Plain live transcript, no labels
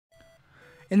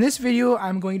In this video,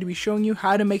 I'm going to be showing you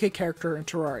how to make a character in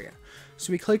Terraria.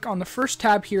 So we click on the first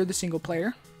tab here, the single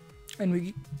player, and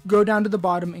we go down to the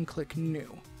bottom and click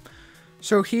new.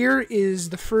 So here is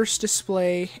the first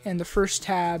display, and the first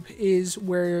tab is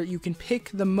where you can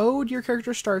pick the mode your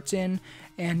character starts in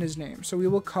and his name. So we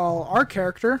will call our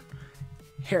character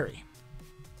Harry.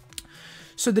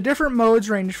 So the different modes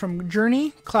range from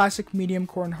Journey, Classic, Medium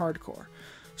Core, and Hardcore.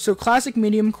 So Classic,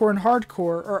 Medium Core, and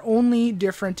Hardcore are only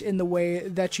different in the way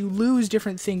that you lose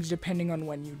different things depending on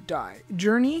when you die.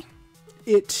 Journey,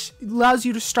 it allows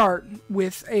you to start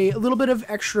with a little bit of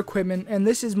extra equipment, and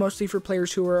this is mostly for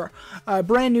players who are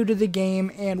brand new to the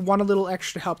game and want a little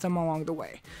extra to help them along the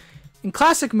way. In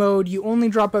Classic mode, you only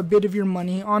drop a bit of your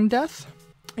money on death.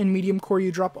 In Medium Core,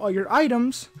 you drop all your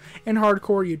items. In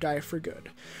Hardcore, you die for good.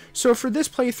 So for this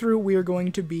playthrough, we are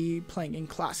going to be playing in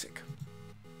Classic.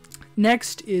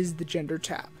 Next is the gender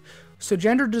tab. So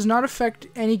gender does not affect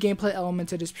any gameplay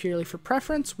elements, it is purely for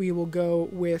preference. We will go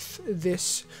with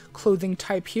this clothing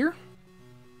type here.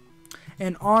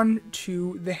 And on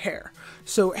to the hair.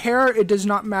 So hair, it does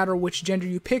not matter which gender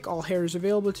you pick, all hair is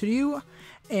available to you.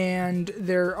 And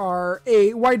there are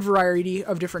a wide variety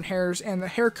of different hairs, and the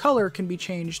hair color can be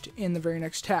changed in the very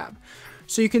next tab.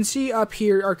 So you can see up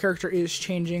here our character is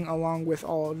changing along with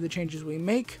all of the changes we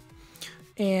make.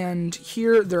 And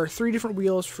here there are 3 different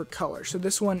wheels for color. So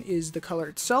this one is the color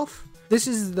itself, this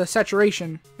is the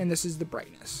saturation, and this is the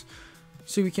brightness.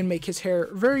 So we can make his hair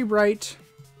very bright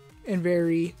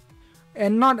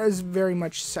and not as very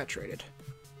much saturated.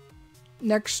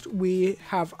 Next we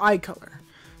have eye color.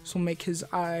 So we'll make his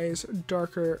eyes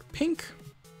darker pink.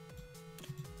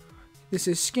 This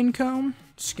is skin tone,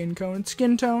 and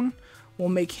skin tone. We'll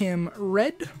make him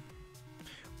red.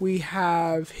 We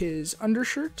have his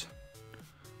undershirt.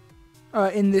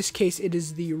 In this case, it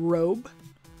is the robe.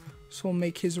 So we'll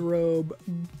make his robe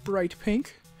bright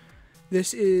pink.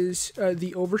 This is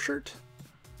the overshirt.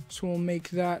 So we'll make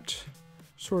that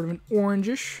sort of an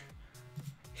orangish.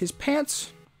 His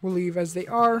pants we'll leave as they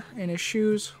are, and his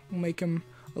shoes we'll make him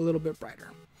a little bit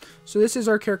brighter. So this is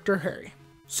our character Harry.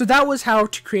 So that was how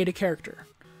to create a character.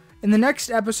 In the next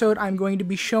episode, I'm going to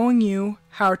be showing you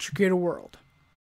how to create a world.